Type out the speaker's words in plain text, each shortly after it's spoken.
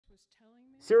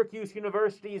Syracuse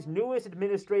University's newest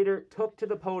administrator took to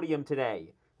the podium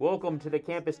today, welcomed to the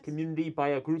campus community by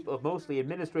a group of mostly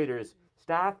administrators,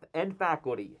 staff, and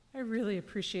faculty. I really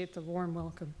appreciate the warm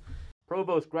welcome.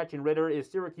 Provost Gretchen Ritter is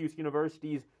Syracuse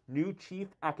University's new Chief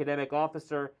Academic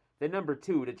Officer, the number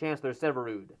 2 to Chancellor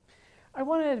Severud. I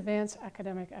want to advance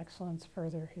academic excellence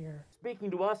further here.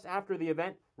 Speaking to us after the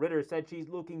event, Ritter said she's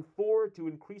looking forward to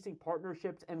increasing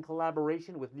partnerships and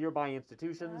collaboration with nearby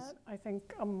institutions. I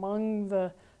think among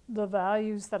the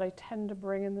values that I tend to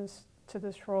bring to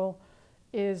this role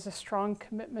is a strong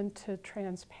commitment to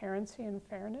transparency and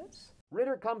fairness.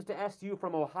 Ritter comes to SU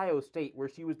from Ohio State, where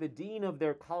she was the dean of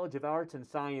their College of Arts and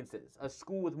Sciences, a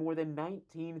school with more than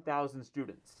 19,000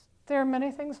 students. There are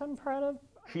many things I'm proud of.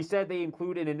 She said they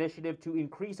include an initiative to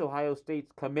increase Ohio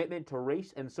State's commitment to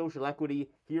race and social equity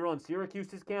here on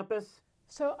Syracuse's campus.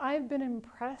 So I've been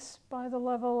impressed by the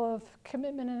level of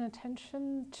commitment and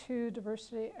attention to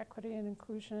diversity, equity, and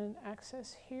inclusion and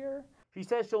access here. She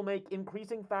says she'll make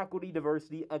increasing faculty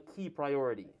diversity a key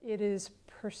priority. It is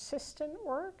persistent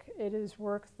work. It is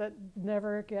work that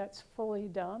never gets fully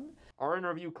done. Our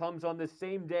interview comes on the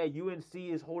same day UNC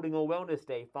is holding a wellness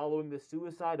day following the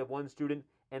suicide of one student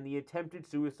and the attempted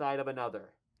suicide of another.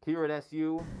 Here at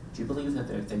SU, do you believe that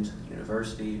there are things at the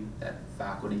university that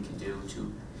faculty can do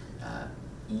to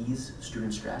ease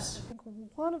student stress? I think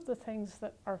one of the things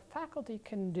that our faculty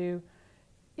can do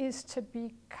is to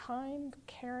be kind,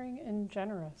 caring, and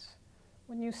generous.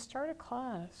 When you start a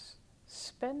class,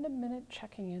 spend a minute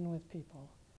checking in with people.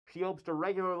 She hopes to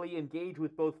regularly engage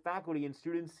with both faculty and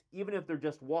students, even if they're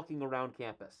just walking around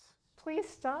campus. Please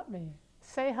stop me.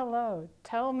 Say hello.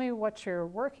 Tell me what you're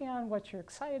working on, what you're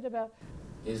excited about.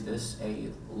 Is this a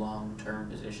long-term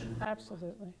position?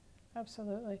 Absolutely.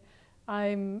 Absolutely.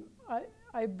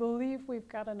 I believe we've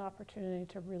got an opportunity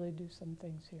to really do some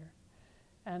things here,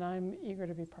 and I'm eager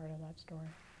to be part of that story.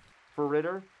 For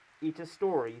Ritter, it's a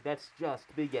story that's just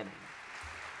beginning.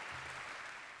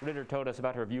 Ritter told us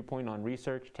about her viewpoint on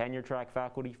research, tenure-track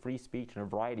faculty, free speech, and a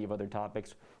variety of other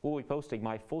topics. We'll be posting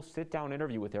my full sit-down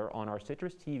interview with her on our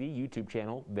CitrusTV YouTube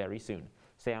channel very soon.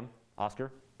 Sam,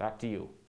 Oscar, back to you.